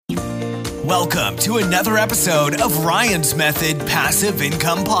Welcome to another episode of Ryan's Method Passive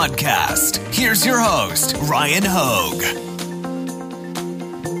Income Podcast. Here's your host, Ryan Hogue.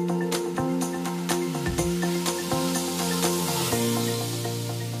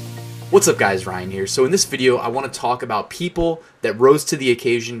 What's up guys, Ryan here. So in this video, I want to talk about people that rose to the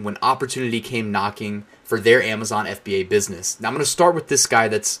occasion when opportunity came knocking for their Amazon FBA business. Now I'm going to start with this guy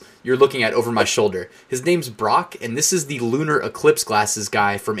you're looking at over my shoulder. His name's Brock, and this is the lunar eclipse glasses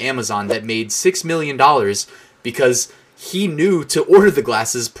guy from Amazon that made $6 million because he knew to order the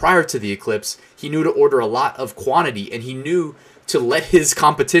glasses prior to the eclipse. He knew to order a lot of quantity, and he knew to let his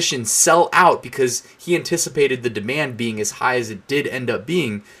competition sell out because he anticipated the demand being as high as it did end up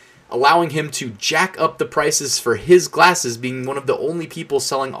being, allowing him to jack up the prices for his glasses, being one of the only people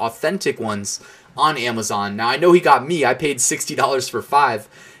selling authentic ones on Amazon. Now, I know he got me. I paid $60 for 5,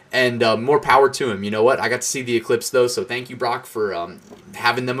 and more power to him. You know what? I got to see the eclipse, though, so thank you, Brock, for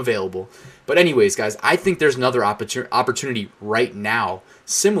having them available. But anyways, guys, I think there's another opportunity right now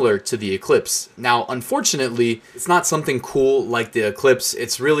similar to the eclipse. Now, unfortunately, it's not something cool like the eclipse.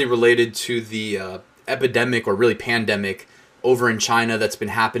 It's really related to the epidemic, or really pandemic, over in China that's been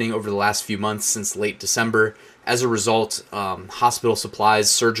happening over the last few months since late December. As a result, hospital supplies,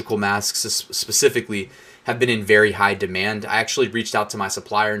 surgical masks specifically, have been in very high demand. I actually reached out to my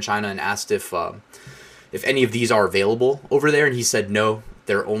supplier in China and asked if any of these are available over there, and he said no,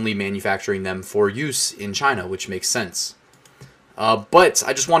 they're only manufacturing them for use in China, which makes sense. But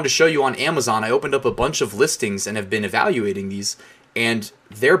I just wanted to show you on Amazon, I opened up a bunch of listings and have been evaluating these, and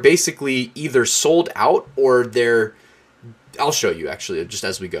they're basically either sold out or I'll show you actually just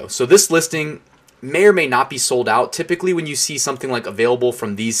as we go. So this listing may or may not be sold out. Typically when you see something like available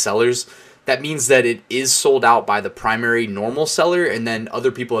from these sellers, that means that it is sold out by the primary normal seller, and then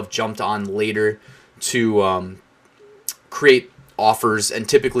other people have jumped on later to create offers, and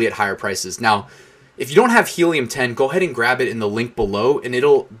typically at higher prices. Now, if you don't have Helium 10, go ahead and grab it in the link below, and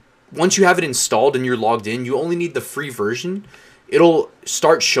once you have it installed and you're logged in, you only need the free version. It'll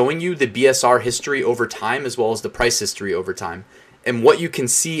start showing you the BSR history over time as well as the price history over time. And what you can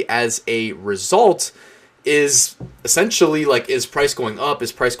see as a result is essentially like, is price going up?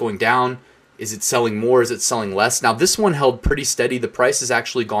 Is price going down? Is it selling more? Is it selling less? Now this one held pretty steady. The price has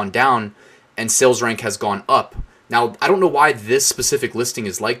actually gone down and sales rank has gone up. Now I don't know why this specific listing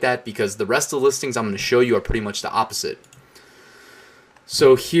is like that, because the rest of the listings I'm going to show you are pretty much the opposite.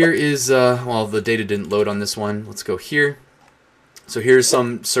 So here is, well, the data didn't load on this one. Let's go here. So here's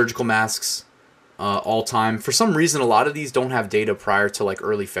some surgical masks, all time. For some reason, a lot of these don't have data prior to like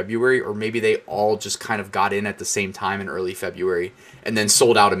early February, or maybe they all just kind of got in at the same time in early February and then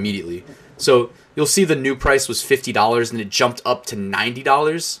sold out immediately. So you'll see the new price was $50 and it jumped up to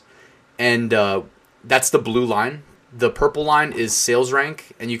 $90. And that's the blue line. The purple line is sales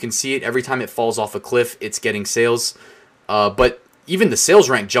rank, and you can see it every time it falls off a cliff, it's getting sales. But even the sales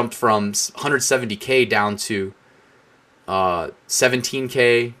rank jumped from 170K down to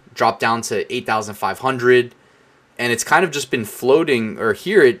 17K, dropped down to 8,500, and it's kind of just been floating. Or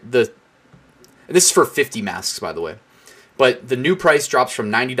here, this is for 50 masks, by the way, but the new price drops from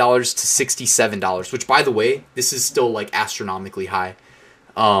 $90 to $67, which, by the way, this is still like astronomically high.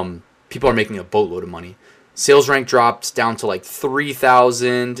 People are making a boatload of money. Sales rank dropped down to like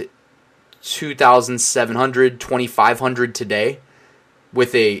 3,000, 2,700, 2,500 today,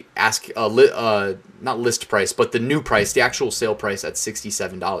 with not list price, but the new price, the actual sale price at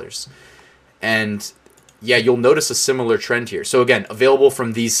 $67. And yeah, you'll notice a similar trend here. So again, available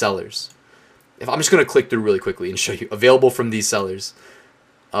from these sellers. I'm just going to click through really quickly and show you available from these sellers.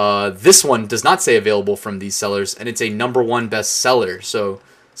 This one does not say available from these sellers, and it's a #1 best seller. So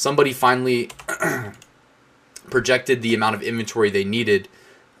somebody finally projected the amount of inventory they needed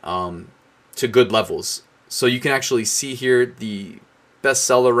to good levels. So you can actually see here the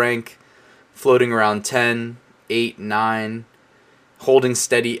bestseller rank floating around 10, 8, 9, holding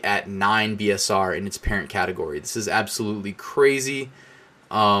steady at 9 BSR in its parent category. This is absolutely crazy.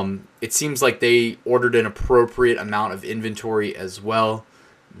 It seems like they ordered an appropriate amount of inventory as well.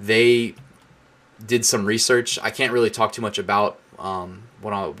 They did some research. I can't really talk too much about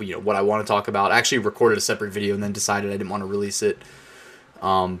what I want to talk about. I actually recorded a separate video and then decided I didn't want to release it.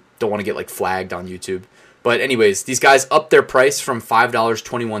 Don't want to get like flagged on YouTube. But anyways, these guys upped their price from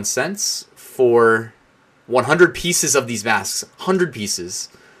 $5.21 for 100 pieces of these masks. 100 pieces.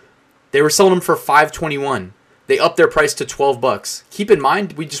 They were selling them for $5.21. They upped their price to $12. Keep in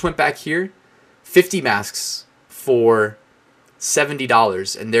mind, we just went back here. 50 masks for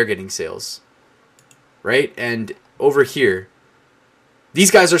 $70, and they're getting sales. Right? And over here,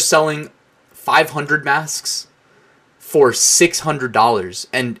 these guys are selling 500 masks for $600.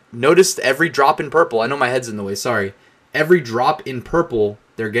 And notice every drop in purple. I know my head's in the way, sorry. Every drop in purple,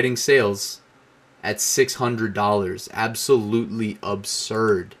 they're getting sales at $600. Absolutely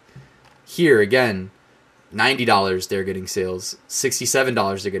absurd. Here, again, $90 they're getting sales.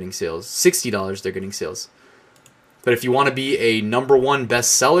 $67 they're getting sales. $60 they're getting sales. But if you want to be a number one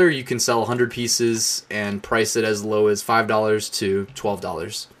bestseller, you can sell 100 pieces and price it as low as $5 to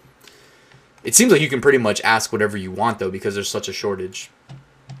 $12. It seems like you can pretty much ask whatever you want, though, because there's such a shortage.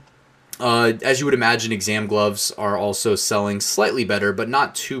 As you would imagine, exam gloves are also selling slightly better, but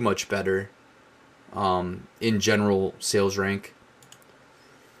not too much better in general sales rank.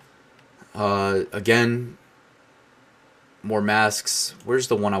 Again, more masks. Where's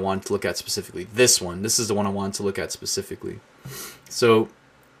the one I wanted to look at specifically? This one. This is the one I wanted to look at specifically. So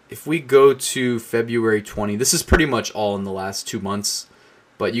if we go to February 20, this is pretty much all in the last 2 months,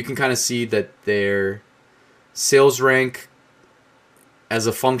 but you can kind of see that their sales rank as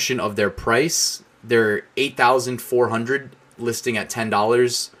a function of their price, they're $8,400 listing at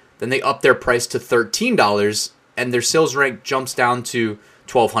 $10. Then they up their price to $13 and their sales rank jumps down to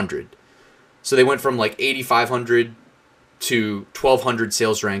 $1,200. So they went from like $8,500 to $1,200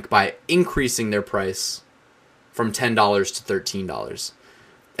 sales rank by increasing their price from $10 to $13.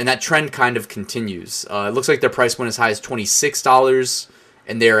 And that trend kind of continues. It looks like their price went as high as $26,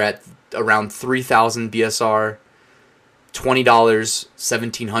 and they're at around 3,000 BSR, $20,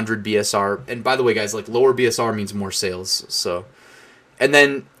 1,700 BSR. And by the way, guys, like lower BSR means more sales. So, and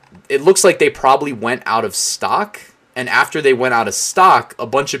then it looks like they probably went out of stock. And after they went out of stock, a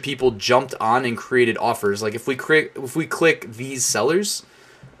bunch of people jumped on and created offers. Like if we click these sellers,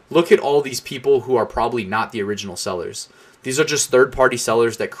 look at all these people who are probably not the original sellers. These are just third-party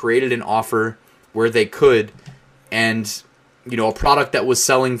sellers that created an offer where they could, and you know, a product that was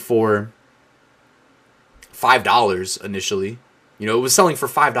selling for $5 initially, you know, it was selling for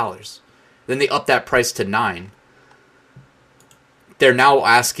 $5. Then they upped that price to $9. They're now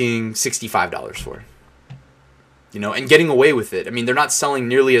asking $65 for it. You know, and getting away with it. I mean, they're not selling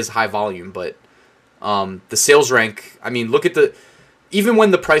nearly as high volume, but the sales rank, I mean, look at the, even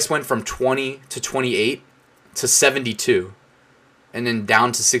when the price went from 20 to 28 to 72, and then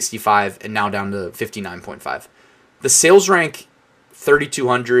down to 65, and now down to 59.5. The sales rank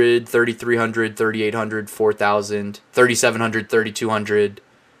 3,200, 3,300, 3,800, 4,000, 3,700, 3,200,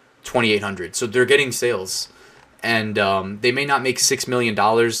 2,800. So they're getting sales. And they may not make $6 million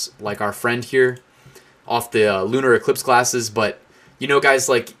like our friend here off the lunar eclipse glasses, but you know, guys,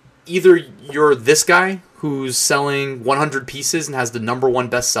 like either you're this guy who's selling 100 pieces and has the number one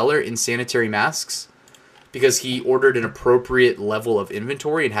bestseller in sanitary masks because he ordered an appropriate level of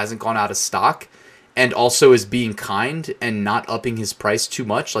inventory and hasn't gone out of stock, and also is being kind and not upping his price too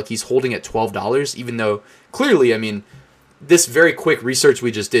much, like he's holding at $12, even though clearly, I mean, this very quick research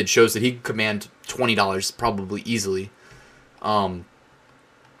we just did shows that he could command $20 probably easily. You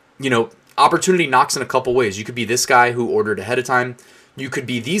know, opportunity knocks in a couple ways. You could be this guy who ordered ahead of time. You could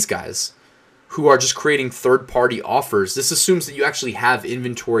be these guys who are just creating third-party offers. This assumes that you actually have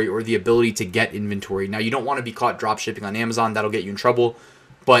inventory or the ability to get inventory. Now, you don't want to be caught drop shipping on Amazon. That'll get you in trouble.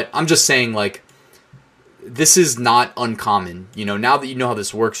 But I'm just saying, like, this is not uncommon. You know, now that you know how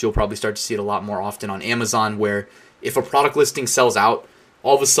this works, you'll probably start to see it a lot more often on Amazon, where if a product listing sells out,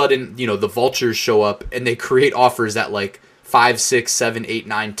 all of a sudden, you know, the vultures show up and they create offers at like 5, 6, 7, 8,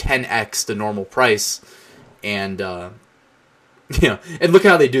 9, 10x the normal price. And, you know, and look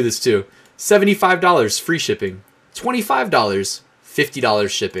at how they do this too. $75 free shipping, $25, $50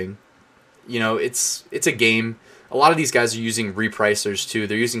 shipping. You know, it's a game. A lot of these guys are using repricers too.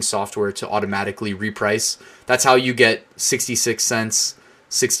 They're using software to automatically reprice. That's how you get 66 cents,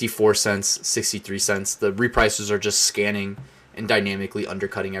 64 cents, 63 cents. The repricers are just scanning and dynamically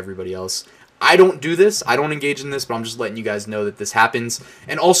undercutting everybody else. I don't do this. I don't engage in this, but I'm just letting you guys know that this happens.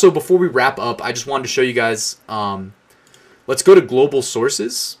 And also, before we wrap up, I just wanted to show you guys, let's go to global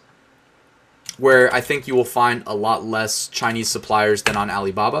sources, where I think you will find a lot less Chinese suppliers than on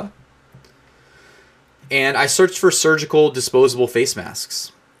Alibaba. And I searched for surgical disposable face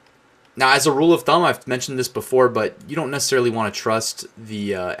masks. Now, as a rule of thumb, I've mentioned this before, but you don't necessarily want to trust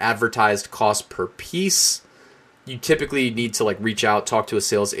the advertised cost per piece. You typically need to like reach out, talk to a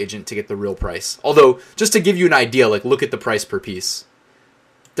sales agent to get the real price. Although, just to give you an idea, like look at the price per piece.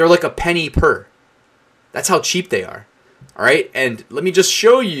 They're like a penny per. That's how cheap they are. All right, and let me just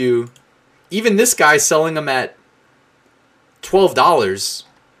show you. Even this guy selling them at $12.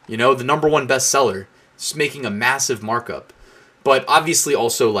 You know, the number one bestseller, just making a massive markup. But obviously,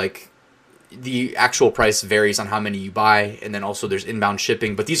 also like the actual price varies on how many you buy, and then also there's inbound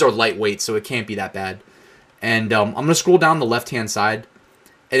shipping. But these are lightweight, so it can't be that bad. And I'm going to scroll down the left-hand side,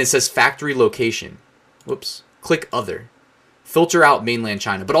 and it says factory location. Whoops. Click other. Filter out mainland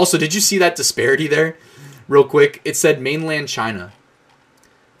China. But also, did you see that disparity there? Real quick, it said mainland China,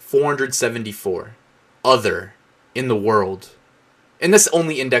 474. Other in the world. And that's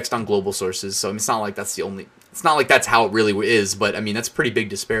only indexed on global sources, so I mean, it's not like that's the only... It's not like that's how it really is, but I mean, that's pretty big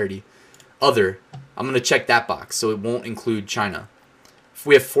disparity. Other. I'm going to check that box, so it won't include China.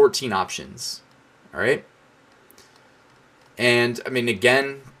 We have 14 options. Alright? And, I mean,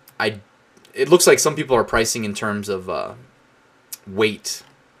 again, it looks like some people are pricing in terms of weight.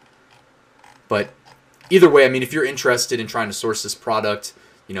 But either way, I mean, if you're interested in trying to source this product,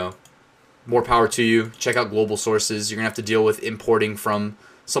 you know, more power to you. Check out global sources. You're going to have to deal with importing from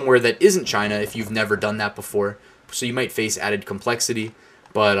somewhere that isn't China if you've never done that before. So you might face added complexity.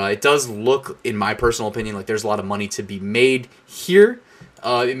 But it does look, in my personal opinion, like there's a lot of money to be made here.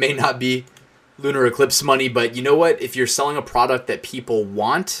 It may not be lunar eclipse money, but you know what? If you're selling a product that people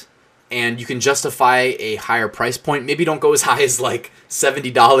want and you can justify a higher price point, maybe don't go as high as like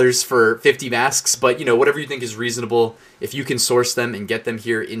 $70 for 50 masks, but you know, whatever you think is reasonable, if you can source them and get them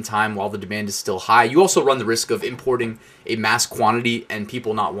here in time while the demand is still high. You also run the risk of importing a mass quantity and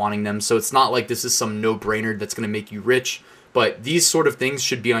people not wanting them, so it's not like this is some no-brainer that's going to make you rich, but these sort of things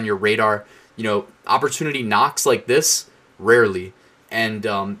should be on your radar. You know, opportunity knocks like this, rarely. And,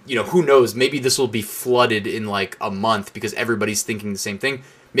 you know, who knows, maybe this will be flooded in like a month because everybody's thinking the same thing.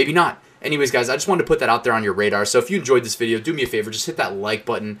 Maybe not. Anyways, guys, I just wanted to put that out there on your radar. So if you enjoyed this video, do me a favor, just hit that like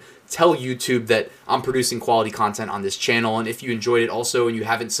button. Tell YouTube that I'm producing quality content on this channel. And if you enjoyed it also and you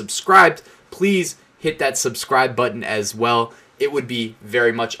haven't subscribed, please hit that subscribe button as well. It would be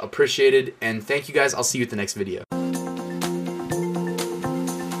very much appreciated. And thank you guys. I'll see you at the next video.